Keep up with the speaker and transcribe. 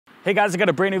Hey guys, I got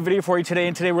a brand new video for you today,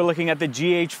 and today we're looking at the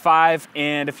GH5.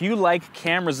 And if you like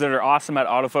cameras that are awesome at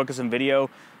autofocus and video,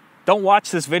 don't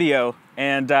watch this video,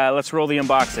 and let's roll the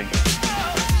unboxing.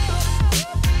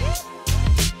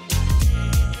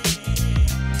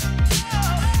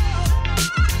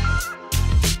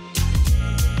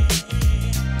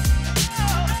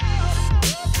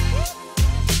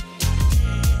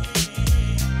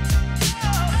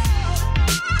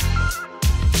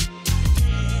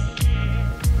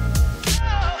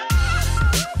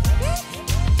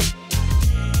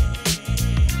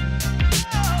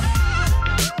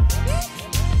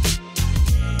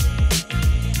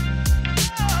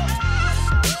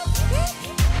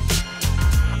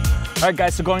 All right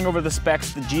guys, so going over the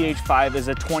specs, the GH5 is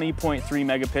a 20.3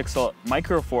 megapixel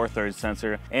micro four thirds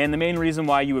sensor. And the main reason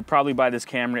why you would probably buy this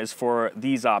camera is for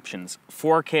these options: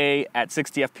 4K at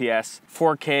 60 FPS,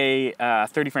 4K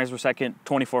 30 frames per second,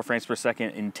 24 frames per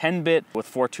second in 10-bit with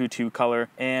 422 color.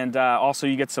 And also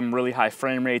you get some really high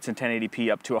frame rates in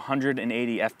 1080p up to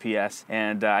 180 FPS.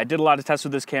 And I did a lot of tests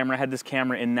with this camera. I had this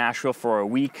camera in Nashville for a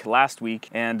week, last week,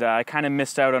 and I kind of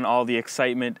missed out on all the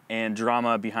excitement and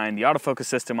drama behind the autofocus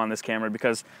system on this camera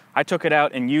because I took it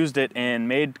out and used it and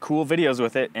made cool videos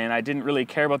with it, and I didn't really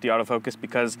care about the autofocus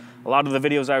because a lot of the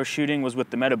videos I was shooting was with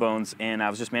the Metabones and I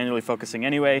was just manually focusing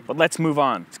anyway. But let's move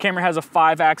on. This camera has a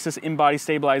 5-axis in-body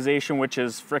stabilization, which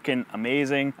is freaking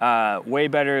amazing. Way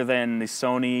better than the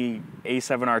Sony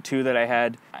A7R II that I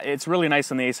had. It's really nice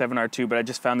on the A7R II, but I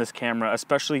just found this camera,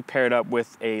 especially paired up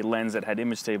with a lens that had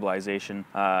image stabilization,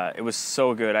 it was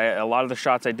so good. A lot of the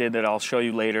shots I did that I'll show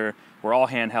you later were all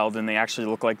handheld, and they actually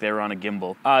look like they were on a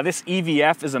gimbal. This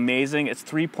EVF is amazing. It's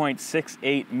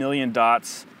 3.68 million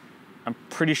dots. I'm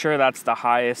pretty sure that's the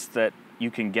highest that you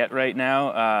can get right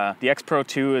now. The X Pro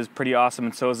 2 is pretty awesome,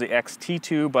 and so is the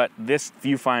XT2, but this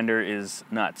viewfinder is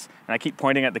nuts. And I keep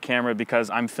pointing at the camera because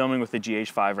I'm filming with the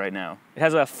GH5 right now. It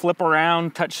has a flip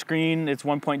around touchscreen. It's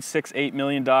 1.68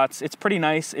 million dots. It's pretty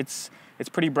nice. It's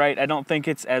pretty bright. I don't think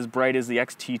it's as bright as the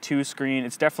XT2 screen.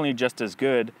 It's definitely just as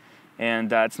good.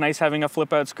 And it's nice having a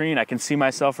flip out screen. I can see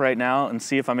myself right now and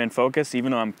see if I'm in focus,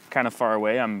 even though I'm kind of far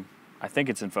away. I think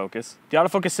it's in focus. The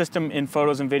autofocus system in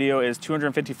photos and video is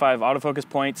 255 autofocus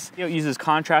points. It uses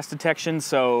contrast detection,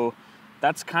 so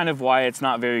that's kind of why it's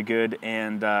not very good.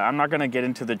 And I'm not gonna get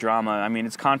into the drama. I mean,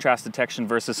 it's contrast detection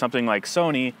versus something like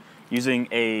Sony using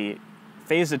a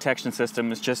phase detection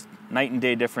system. It's just night and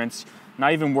day difference.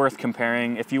 Not even worth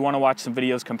comparing. If you want to watch some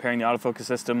videos comparing the autofocus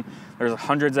system, there's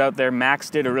hundreds out there. Max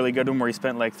did a really good one where he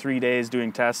spent like 3 days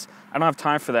doing tests. I don't have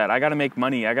time for that. I got to make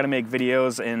money. I got to make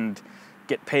videos and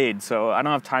get paid, so I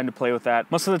don't have time to play with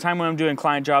that. Most of the time when I'm doing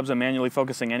client jobs, I'm manually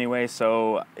focusing anyway,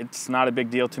 so it's not a big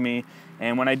deal to me.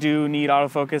 And when I do need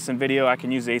autofocus and video, I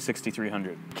can use the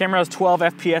A6300. The camera has 12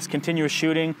 FPS continuous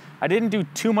shooting. I didn't do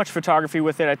too much photography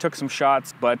with it. I took some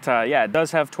shots, but yeah, it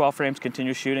does have 12 frames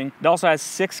continuous shooting. It also has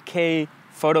 6K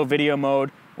photo video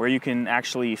mode, where you can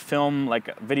actually film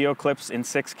like video clips in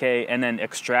 6K and then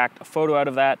extract a photo out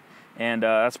of that. And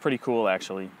that's pretty cool,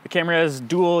 actually. The camera has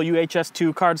dual UHS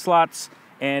 2 card slots,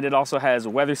 and it also has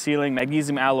weather sealing,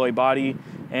 magnesium alloy body.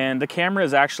 And the camera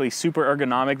is actually super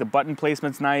ergonomic. The button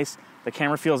placement's nice. The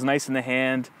camera feels nice in the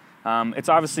hand. It's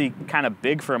obviously kind of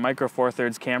big for a micro four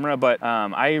thirds camera, but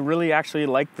I really actually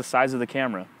like the size of the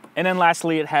camera. And then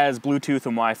lastly, it has Bluetooth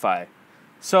and Wi-Fi.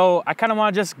 So I kind of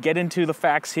want to just get into the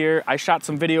facts here. I shot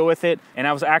some video with it, and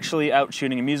I was actually out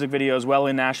shooting a music video as well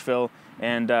in Nashville,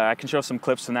 and I can show some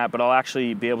clips from that, but I'll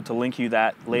actually be able to link you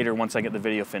that later once I get the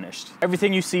video finished.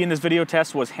 Everything you see in this video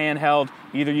test was handheld,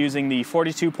 either using the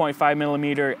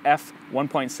 42.5mm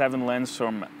f1.7 lens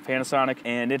from Panasonic,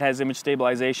 and it has image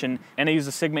stabilization, and I use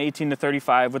the Sigma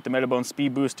 18-35 with the Metabone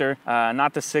speed booster,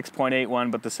 not the 6.81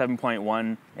 but the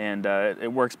 7.1, and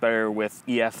it works better with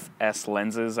EFS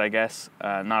lenses, I guess,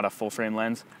 not a full frame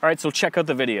lens. All right, so check out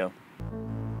the video.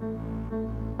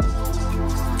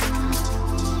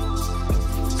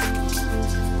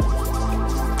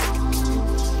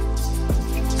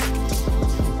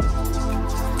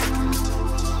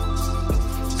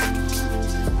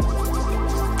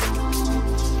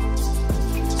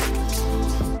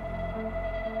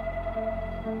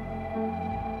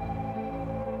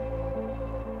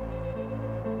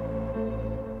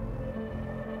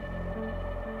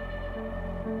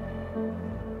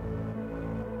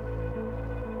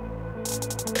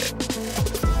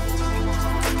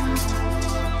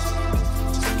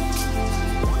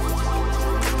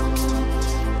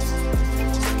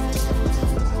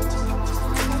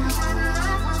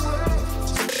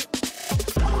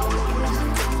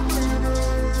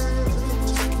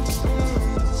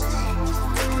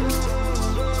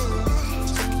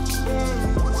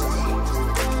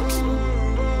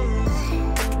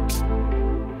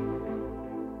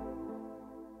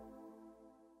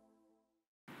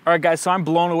 All right, guys, so I'm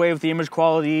blown away with the image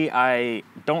quality. I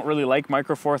don't really like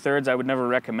Micro Four Thirds. I would never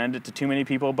recommend it to too many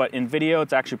people, but in video,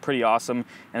 it's actually pretty awesome.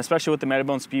 And especially with the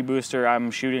Metabone Speed Booster, I'm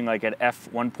shooting like at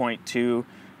f1.2. You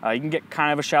can get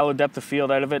kind of a shallow depth of field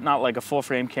out of it, not like a full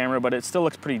frame camera, but it still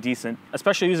looks pretty decent.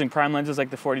 Especially using prime lenses like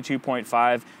the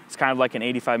 42.5, it's kind of like an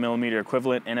 85mm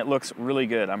equivalent, and it looks really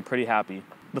good. I'm pretty happy.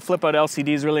 The flip out LCD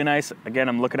is really nice. Again,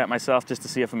 I'm looking at myself just to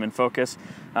see if I'm in focus.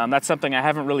 That's something I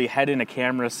haven't really had in a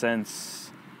camera since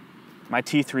my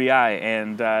T3i,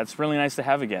 and it's really nice to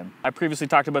have again. I previously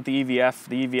talked about the EVF.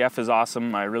 The EVF is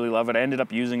awesome. I really love it. I ended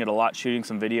up using it a lot shooting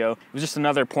some video. It was just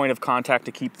another point of contact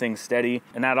to keep things steady,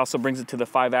 and that also brings it to the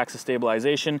 5-axis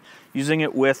stabilization. Using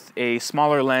it with a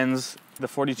smaller lens, the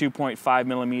 42.5mm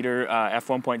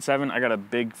f1.7. I got a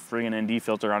big friggin' ND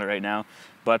filter on it right now,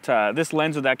 but this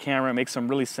lens with that camera makes some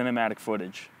really cinematic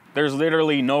footage. There's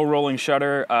literally no rolling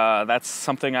shutter. That's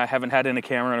something I haven't had in a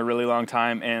camera in a really long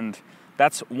time, and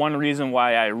that's one reason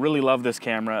why I really love this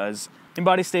camera is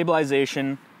in-body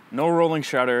stabilization, no rolling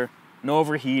shutter, no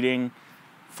overheating,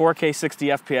 4K 60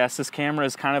 FPS. This camera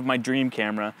is kind of my dream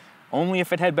camera. Only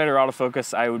if it had better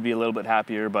autofocus, I would be a little bit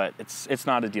happier, but it's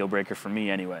not a deal breaker for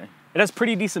me anyway. It has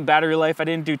pretty decent battery life. I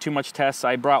didn't do too much tests.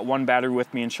 I brought one battery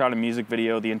with me and shot a music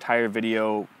video. The entire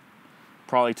video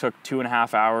probably took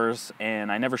 2.5 hours,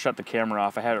 and I never shut the camera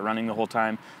off. I had it running the whole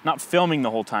time. Not filming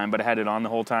the whole time, but I had it on the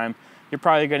whole time. You're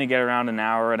probably going to get around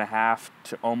 1.5 hours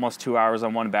to almost 2 hours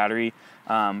on one battery.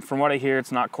 From what I hear,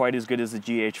 it's not quite as good as the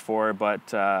GH4,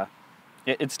 but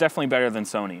it's definitely better than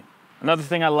Sony. Another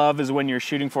thing I love is when you're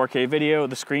shooting 4K video,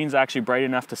 the screen's actually bright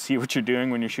enough to see what you're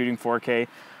doing when you're shooting 4K.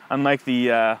 Unlike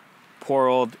the poor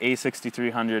old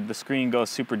A6300, the screen goes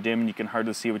super dim and you can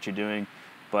hardly see what you're doing.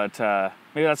 But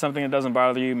maybe that's something that doesn't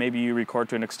bother you. Maybe you record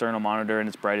to an external monitor and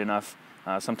it's bright enough.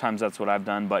 Sometimes that's what I've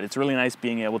done, but it's really nice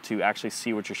being able to actually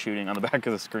see what you're shooting on the back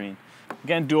of the screen.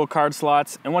 Again, dual card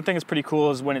slots, and one thing that's pretty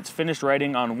cool is when it's finished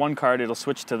writing on one card, it'll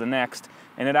switch to the next,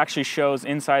 and it actually shows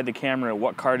inside the camera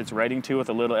what card it's writing to with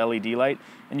a little LED light,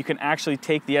 and you can actually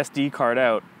take the SD card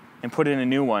out and put in a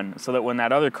new one so that when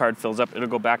that other card fills up, it'll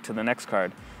go back to the next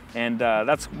card. And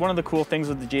that's one of the cool things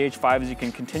with the GH5 is you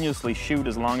can continuously shoot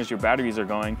as long as your batteries are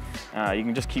going. You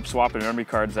can just keep swapping memory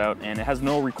cards out, and it has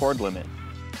no record limit.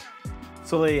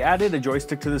 So they added a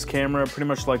joystick to this camera, pretty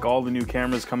much like all the new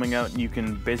cameras coming out. You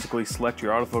can basically select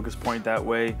your autofocus point that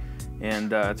way,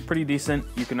 and it's pretty decent.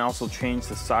 You can also change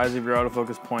the size of your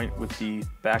autofocus point with the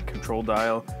back control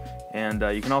dial, and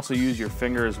you can also use your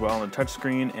finger as well on the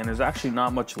touchscreen, and there's actually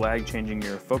not much lag changing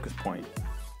your focus point.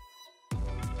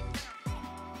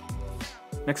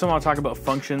 Next I want to talk about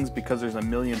functions, because there's a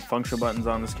million function buttons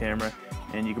on this camera,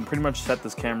 and you can pretty much set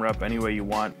this camera up any way you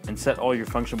want and set all your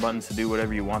function buttons to do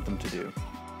whatever you want them to do.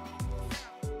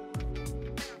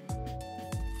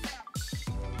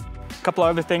 A couple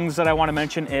other things that I want to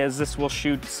mention is this will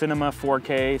shoot Cinema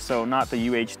 4K, so not the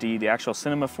UHD, the actual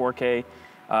Cinema 4K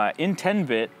in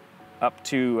 10-bit up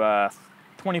to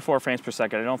 24 frames per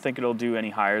second. I don't think it'll do any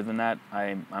higher than that.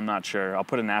 I'm not sure. I'll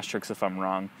put an asterisk if I'm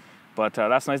wrong. But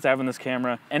that's nice to have in this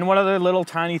camera. And one other little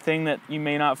tiny thing that you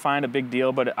may not find a big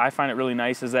deal, but I find it really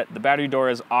nice, is that the battery door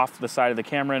is off the side of the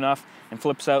camera enough and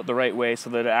flips out the right way so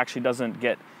that it actually doesn't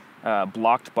get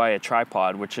blocked by a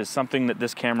tripod, which is something that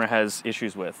this camera has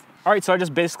issues with. All right, so I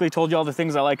just basically told you all the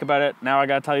things I like about it. Now I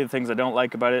gotta tell you the things I don't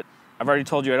like about it. I've already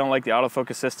told you I don't like the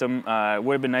autofocus system. It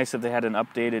would have been nice if they had an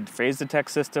updated phase detect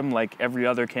system like every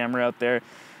other camera out there.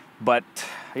 But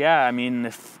yeah, I mean,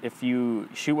 if you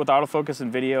shoot with autofocus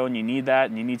and video and you need that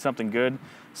and you need something good,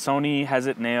 Sony has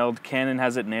it nailed, Canon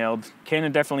has it nailed.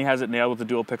 Canon definitely has it nailed with the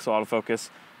dual pixel autofocus.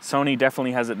 Sony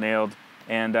definitely has it nailed.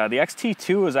 And the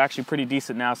X-T2 is actually pretty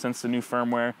decent now since the new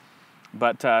firmware.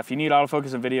 But if you need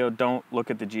autofocus and video, don't look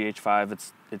at the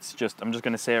GH5. It's just, I'm just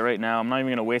gonna say it right now, I'm not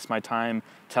even gonna waste my time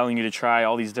telling you to try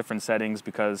all these different settings,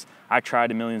 because I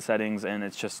tried a million settings and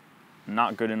it's just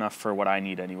not good enough for what I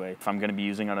need anyway. If I'm gonna be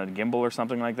using it on a gimbal or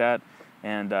something like that.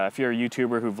 And if you're a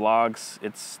YouTuber who vlogs,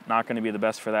 it's not gonna be the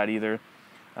best for that either.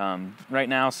 Right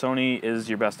now, Sony is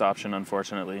your best option,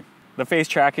 unfortunately. The face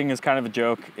tracking is kind of a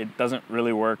joke. It doesn't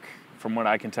really work from what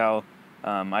I can tell.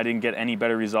 I didn't get any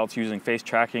better results using face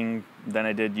tracking than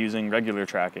I did using regular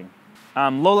tracking.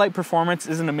 Low light performance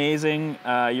isn't amazing.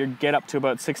 You get up to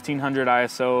about 1600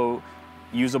 ISO,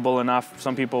 usable enough.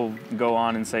 Some people go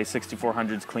on and say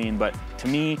 6400 is clean, but to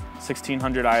me,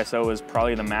 1600 ISO is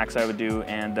probably the max I would do,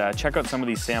 and check out some of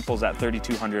these samples at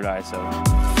 3200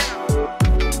 ISO.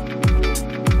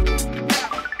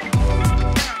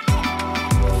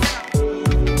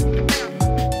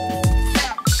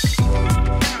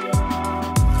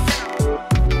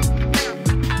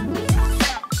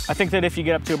 I think that if you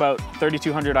get up to about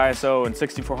 3200 ISO and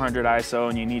 6400 ISO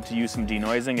and you need to use some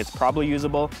denoising, it's probably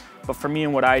usable. But for me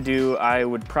and what I do, I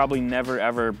would probably never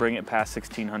ever bring it past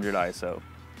 1600 ISO.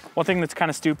 One thing that's kind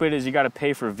of stupid is you got to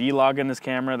pay for V-Log in this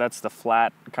camera. That's the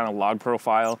flat kind of log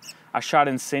profile. I shot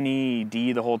in Cine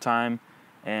D the whole time,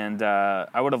 and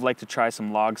I would have liked to try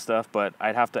some log stuff, but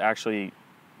I'd have to actually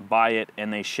buy it,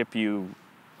 and they ship you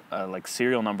like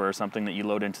serial number or something that you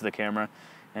load into the camera,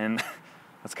 and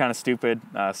that's kind of stupid.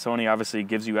 Sony obviously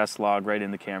gives you S-Log right in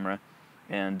the camera,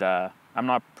 and I'm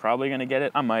not probably gonna get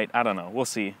it. I might, I don't know, we'll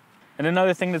see. And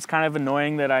another thing that's kind of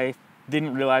annoying that I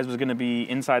didn't realize was gonna be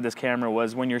inside this camera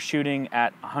was when you're shooting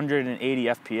at 180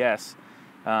 FPS,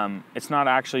 it's not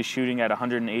actually shooting at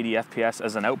 180 FPS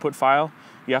as an output file.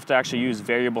 You have to actually use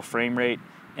variable frame rate,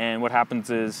 and what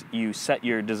happens is you set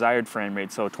your desired frame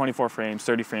rate, so 24 frames,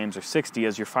 30 frames, or 60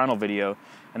 as your final video,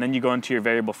 and then you go into your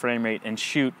variable frame rate and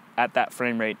shoot at that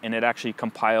frame rate, and it actually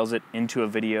compiles it into a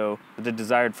video with the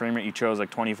desired frame rate you chose, like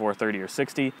 24, 30, or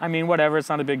 60. I mean, whatever, it's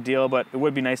not a big deal, but it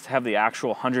would be nice to have the actual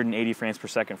 180 frames per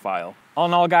second file. All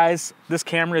in all, guys, this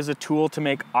camera is a tool to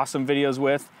make awesome videos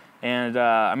with, and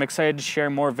I'm excited to share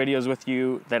more videos with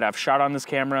you that I've shot on this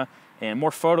camera and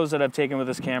more photos that I've taken with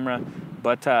this camera.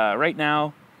 But right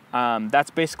now, that's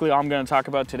basically all I'm going to talk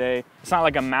about today. It's not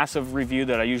like a massive review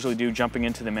that I usually do, jumping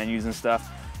into the menus and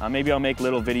stuff. Maybe I'll make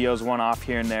little videos one-off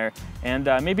here and there, and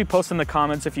maybe post in the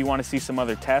comments if you want to see some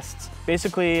other tests.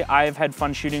 Basically, I've had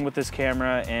fun shooting with this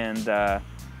camera, and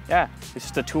yeah, it's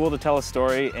just a tool to tell a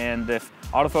story, and if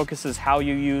autofocus is how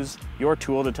you use your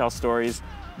tool to tell stories,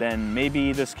 then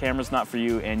maybe this camera's not for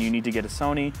you and you need to get a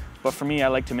Sony. But for me, I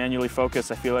like to manually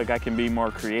focus. I feel like I can be more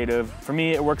creative. For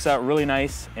me, it works out really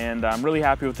nice, and I'm really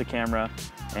happy with the camera.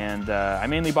 And I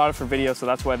mainly bought it for video, so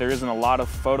that's why there isn't a lot of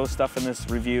photo stuff in this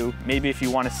review. Maybe if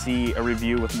you want to see a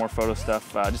review with more photo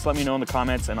stuff, just let me know in the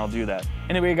comments and I'll do that.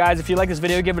 Anyway, guys, if you like this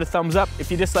video, give it a thumbs up.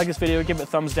 If you dislike this video, give it a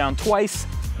thumbs down twice,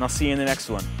 and I'll see you in the next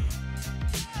one.